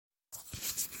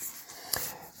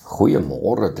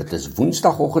Goeiemôre, dit is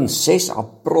Woensdagoggend 6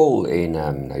 April en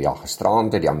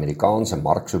gisteraand het die Amerikaanse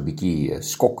mark so 'n bietjie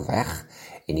skok weg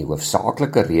en die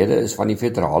hoofsaaklike rede is van die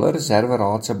Federale Reserve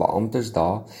Raad se beamptes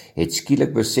daar het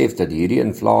skielik besef dat hierdie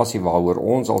inflasie waaroor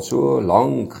ons al so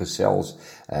lank gesels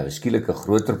skielik 'n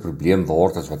groter probleem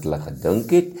word as wat hulle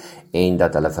gedink het en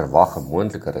dat hulle verwag 'n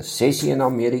moontlike resessie in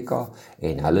Amerika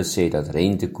en hulle sê dat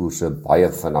rentekoerse baie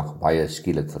vinnig, baie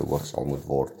skielik verhoog sal moet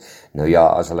word. Nou ja,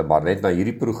 as hulle maar net na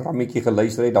hierdie programmetjie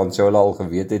geluister het, dan sou hulle al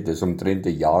geweet het, dis omtrent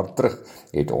 'n jaar terug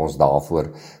het ons daarvoor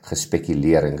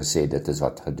gespekuleer en gesê dit is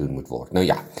wat gedoen moet word. Nou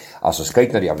ja, as ons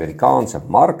kyk na die Amerikaanse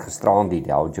mark, gisteraand die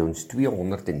Dow Jones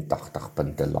 280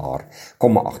 punte laer,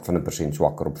 0,8%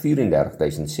 swakker op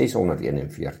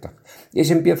 34.641. Die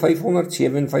S&P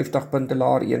 557 punte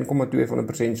laer,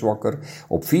 1,2% swakker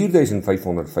op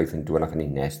 4.525 en die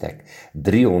Nasdaq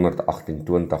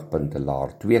 328 punte laer,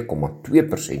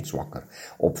 2,2% swakker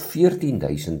op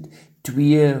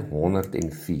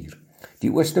 14.204.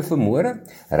 Die ooste vermoere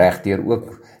regdeur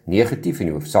ook negatief en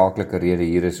die hoofsaaklike rede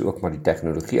hier is ook maar die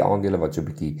tegnologie aandele wat so 'n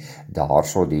bietjie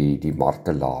daarso die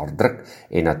markte laer druk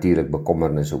en natuurlik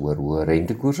bekommernisse oor hoë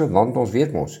rentekoerse want ons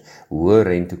weet mos hoë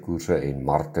rentekoerse en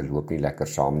markte loop nie lekker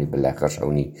saam nie, beleggers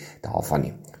hou nie daarvan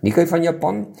nie. Nikkei van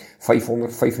Japan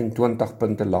 525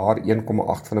 punte laer,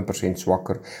 1,8%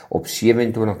 swakker op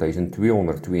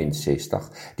 27.262.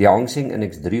 Die Hang Seng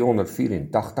Index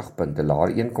 384 punte laer,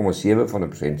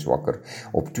 1,7% swakker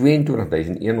op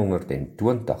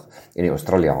 22.120 en die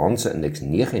Australiese indeks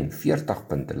 49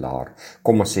 punte laer,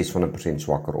 0,6%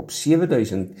 swakker op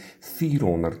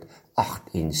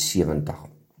 7.478.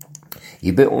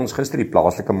 Hier by ons gister die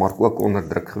plaaslike mark ook onder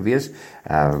druk gewees.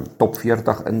 Top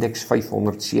 40 indeks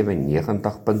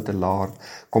 597 punte laer,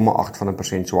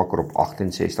 0,8% swakker op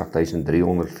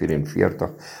 68.344.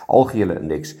 Algehele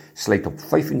indeks sluit op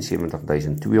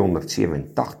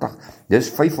 75.287. Dis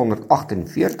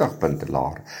 548 punte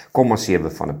laer,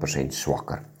 0,7%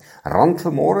 swakker. Rand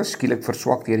vanmôre skielik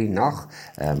verswak deur die nag,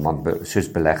 want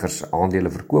soos beleggers aandele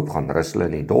verkoop gaan rus hulle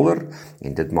in die dollar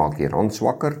en dit maak die rand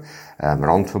swakker.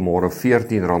 Rand vanmôre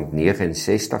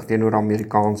R14.69 teenoor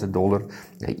Amerikaanse dollar,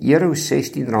 'n euro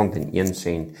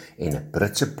R16.01 en 'n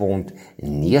Britse pond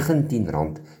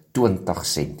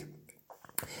R19.20.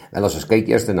 Wel, as ons kyk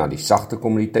eers na die sagte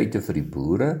kommoditeite vir die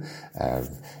boere,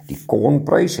 die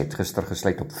kornprys het gister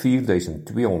gesluit op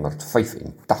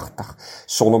 4.285,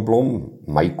 sonneblom,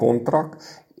 my kontrak,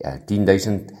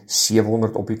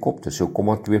 10.700 op die kop, dis so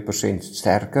 0,2%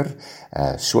 sterker,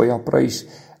 sojaprys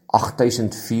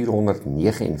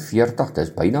 8.449,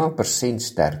 dis byna 1%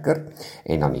 sterker,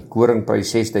 en dan die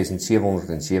koringprys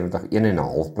 6.770,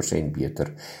 1,5%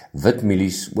 beter.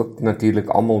 Witmielies, ook natuurlik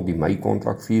almal die Mei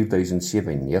kontrak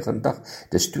 4.097,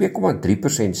 dis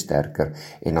 2,3% sterker,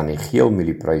 en dan die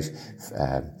geelmielieprys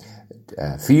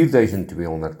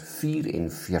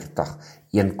 4.244,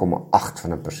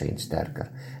 1,8%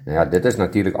 sterker. Nou ja, dit is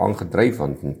natuurlik aangedryf,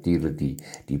 want natuurlik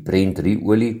die Brent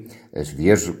olie is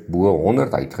weer bo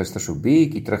 100, hy het gister so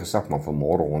bietjie teruggesak, maar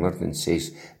vanmôre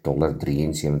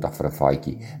 $106.73 vir 'n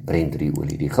vatjie Brent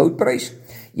olie. Die goudprys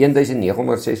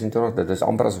 1.926, dit is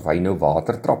amper asof hy nou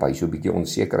water trap, hy is so bietjie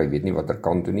onseker, hy weet nie wat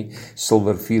kant toe nie.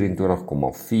 Silwer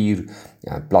 24,4,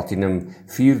 platinum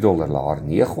 $4 laer,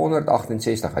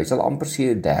 968, hy sal amper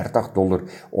sê $30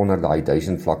 onder daai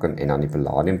 1000 vlak en dan die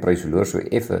palladiumprys verloor so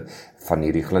effe van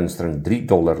hierdie glinstering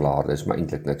 $3 laer, dis maar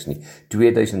eintlik niks nie,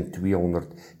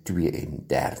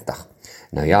 2232.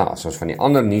 Nou ja, as ons van die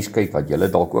ander nuus kyk wat julle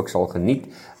dalk ook sal geniet,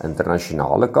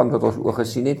 internasionale kant wat ons oog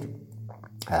gesien het,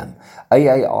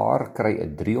 AAR kry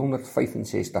 'n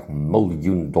 $365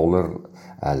 miljoen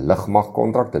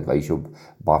lugmagkontrak. Dit wys op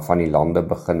waar van die lande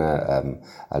beginne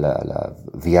hulle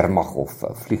weermag of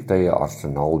vliegtuie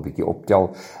arsenaal bietjie optel.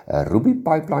 Ruby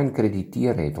Pipeline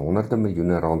krediteer het honderde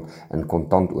miljoene rand in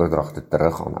kontantoordragte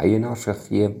terug aan eienaars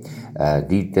gegee.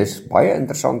 Dis baie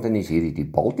interessant en is hierdie die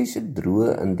Baltiese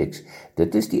droë indeks.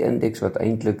 Dit is die indeks wat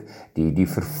eintlik die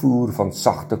vervoer van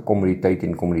sagte kommoditeite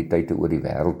en kommoditeite oor die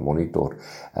wêreld monitor.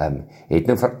 Het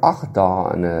nou vir 8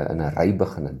 dae in 'n ry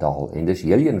begin daal en dis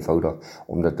heel eenvoudig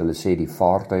omdat hulle sê die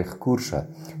vaartuigkoerse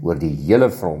oor die hele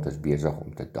front is besig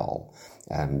om te daal.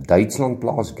 Duitsland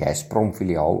plaas Gazprom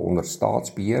filiaal onder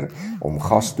staatsbeheer om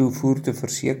gastoevoer te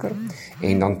verseker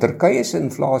en dan Turkye se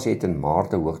inflasie het in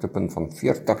Maart 'n hoogtepunt van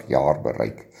 40 jaar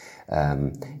bereik.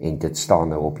 en dit staan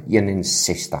nou op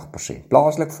 61%.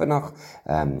 Plaaslik vinnig,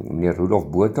 meneer Rudolf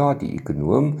Botha, die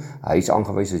ekonoom, hy is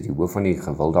aangewys as die hoof van die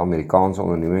gewilde Amerikaanse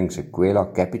onderneming Sequoia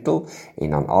Capital,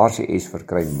 en dan RCS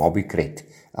verkry Mobicred,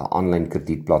 'n aanlyn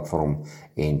kredietplatform,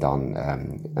 en dan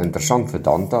interessant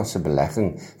Vedanta se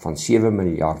belegging van 7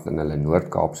 miljard in hulle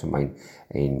Noord-Kaapse myn,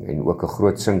 en ook 'n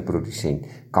groot sinkprodusent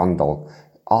kan dalk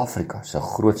Afrika se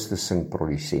grootste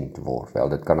sinkprodusent word. Wel,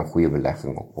 dit kan 'n goeie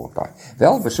belegging ook word daai.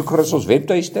 Wel, besoek gerus ons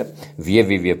webtuiste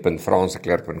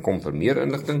www.franseklerk.com vir meer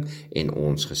inligting en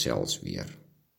ons gesels weer.